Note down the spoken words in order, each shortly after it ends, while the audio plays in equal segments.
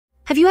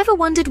Have you ever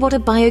wondered what a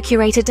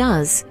biocurator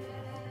does?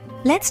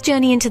 Let's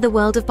journey into the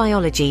world of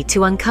biology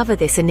to uncover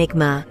this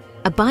enigma.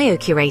 A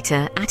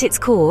biocurator, at its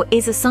core,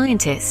 is a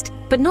scientist,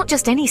 but not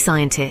just any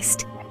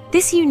scientist.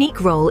 This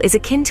unique role is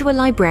akin to a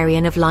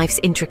librarian of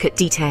life's intricate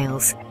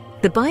details.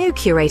 The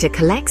biocurator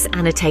collects,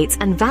 annotates,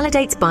 and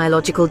validates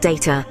biological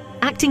data,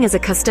 acting as a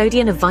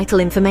custodian of vital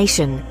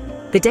information.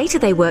 The data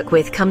they work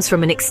with comes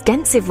from an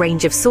extensive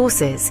range of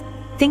sources.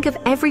 Think of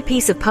every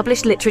piece of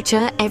published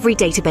literature, every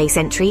database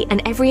entry,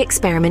 and every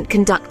experiment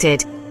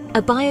conducted.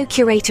 A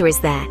biocurator is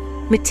there,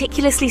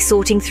 meticulously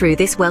sorting through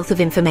this wealth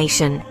of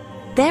information.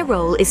 Their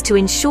role is to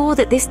ensure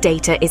that this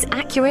data is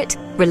accurate,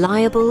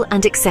 reliable,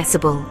 and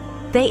accessible.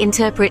 They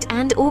interpret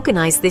and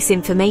organize this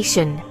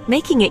information,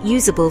 making it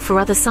usable for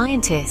other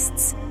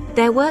scientists.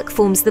 Their work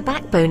forms the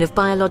backbone of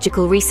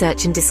biological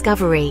research and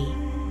discovery.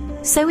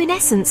 So in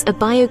essence, a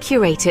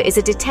biocurator is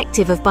a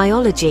detective of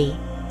biology,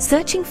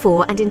 searching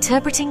for and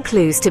interpreting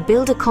clues to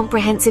build a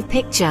comprehensive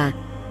picture.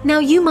 Now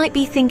you might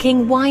be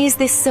thinking, why is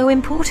this so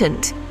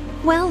important?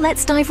 Well,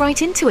 let's dive right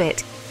into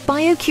it.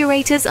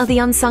 Biocurators are the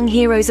unsung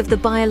heroes of the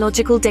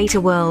biological data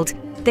world.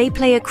 They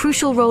play a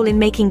crucial role in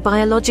making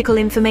biological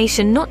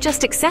information not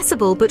just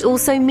accessible but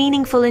also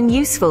meaningful and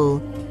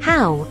useful.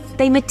 How?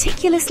 They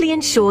meticulously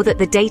ensure that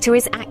the data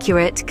is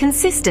accurate,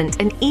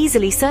 consistent, and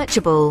easily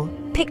searchable.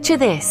 Picture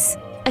this.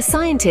 A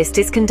scientist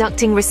is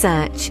conducting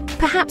research,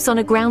 perhaps on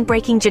a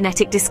groundbreaking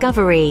genetic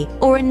discovery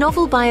or a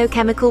novel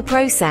biochemical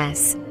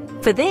process.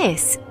 For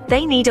this,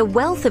 they need a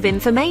wealth of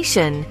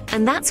information,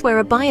 and that's where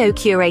a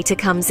biocurator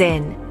comes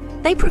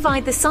in. They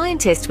provide the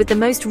scientist with the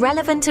most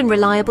relevant and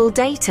reliable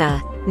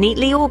data,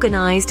 neatly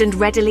organized and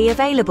readily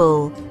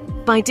available.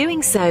 By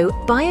doing so,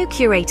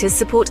 biocurators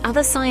support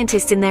other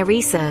scientists in their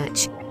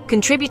research,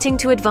 contributing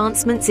to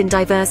advancements in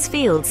diverse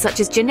fields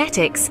such as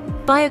genetics,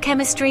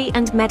 biochemistry,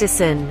 and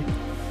medicine.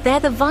 They're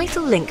the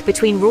vital link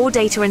between raw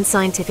data and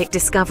scientific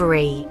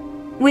discovery.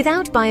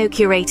 Without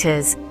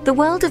biocurators, the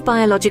world of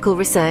biological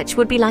research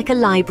would be like a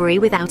library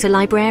without a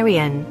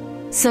librarian.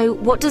 So,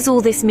 what does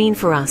all this mean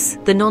for us,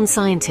 the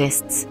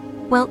non-scientists?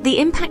 Well, the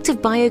impact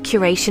of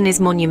biocuration is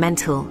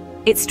monumental.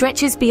 It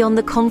stretches beyond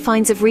the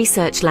confines of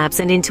research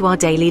labs and into our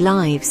daily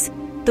lives.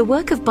 The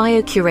work of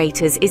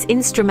biocurators is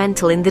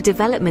instrumental in the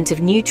development of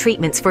new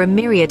treatments for a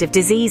myriad of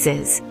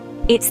diseases.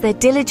 It's their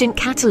diligent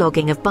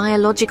cataloging of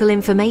biological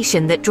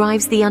information that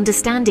drives the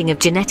understanding of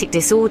genetic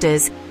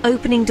disorders,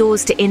 opening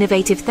doors to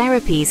innovative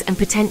therapies and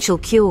potential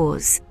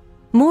cures.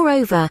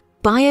 Moreover,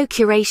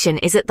 biocuration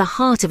is at the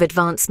heart of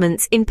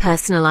advancements in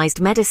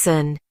personalized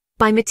medicine.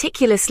 By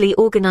meticulously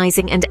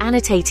organizing and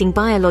annotating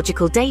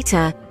biological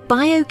data,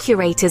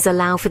 biocurators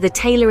allow for the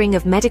tailoring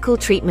of medical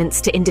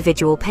treatments to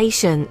individual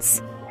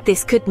patients.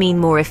 This could mean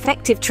more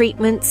effective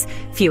treatments,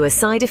 fewer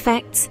side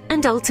effects,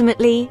 and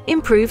ultimately,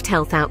 improved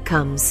health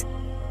outcomes.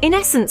 In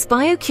essence,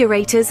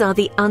 biocurators are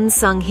the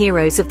unsung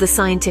heroes of the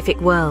scientific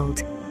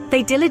world.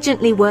 They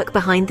diligently work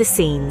behind the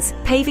scenes,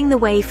 paving the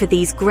way for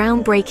these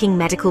groundbreaking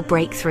medical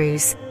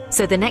breakthroughs.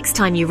 So the next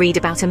time you read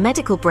about a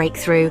medical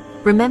breakthrough,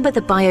 remember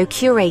the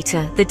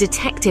biocurator, the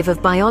detective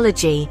of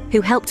biology,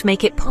 who helped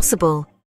make it possible.